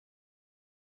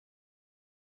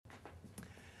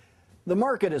The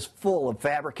market is full of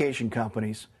fabrication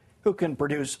companies who can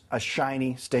produce a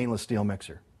shiny stainless steel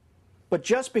mixer. But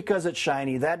just because it's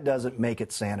shiny, that doesn't make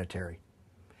it sanitary.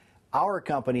 Our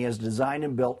company has designed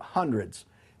and built hundreds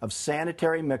of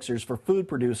sanitary mixers for food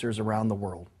producers around the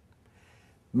world.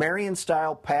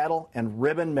 Marion-style paddle and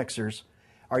ribbon mixers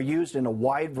are used in a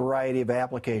wide variety of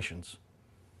applications.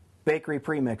 Bakery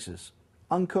premixes,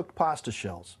 uncooked pasta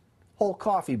shells, whole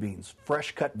coffee beans,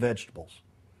 fresh cut vegetables,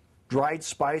 dried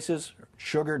spices,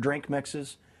 sugar drink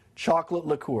mixes, chocolate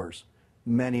liqueurs,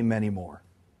 many, many more.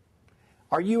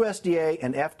 Our USDA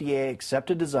and FDA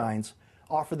accepted designs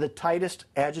offer the tightest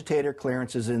agitator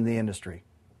clearances in the industry.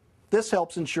 This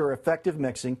helps ensure effective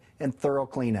mixing and thorough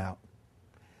clean out.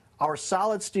 Our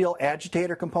solid steel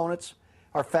agitator components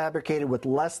are fabricated with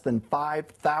less than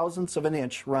 5/1000ths of an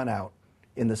inch run out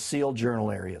in the seal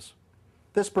journal areas.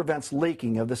 This prevents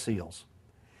leaking of the seals.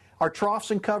 Our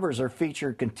troughs and covers are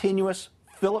featured continuous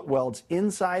fillet welds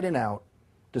inside and out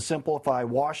to simplify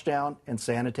washdown and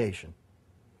sanitation.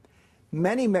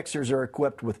 Many mixers are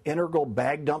equipped with integral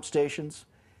bag dump stations,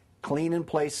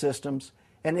 clean-in-place systems,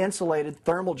 and insulated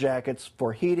thermal jackets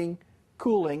for heating,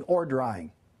 cooling, or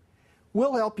drying.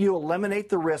 We'll help you eliminate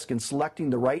the risk in selecting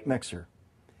the right mixer.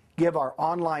 Give our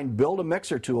online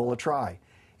Build-A-Mixer tool a try.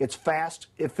 It's fast,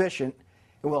 efficient,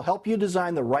 and will help you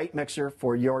design the right mixer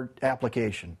for your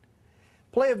application.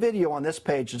 Play a video on this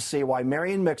page to see why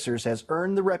Marion Mixers has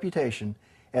earned the reputation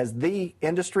as the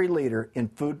industry leader in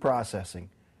food processing.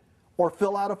 Or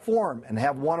fill out a form and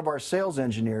have one of our sales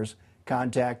engineers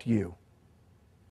contact you.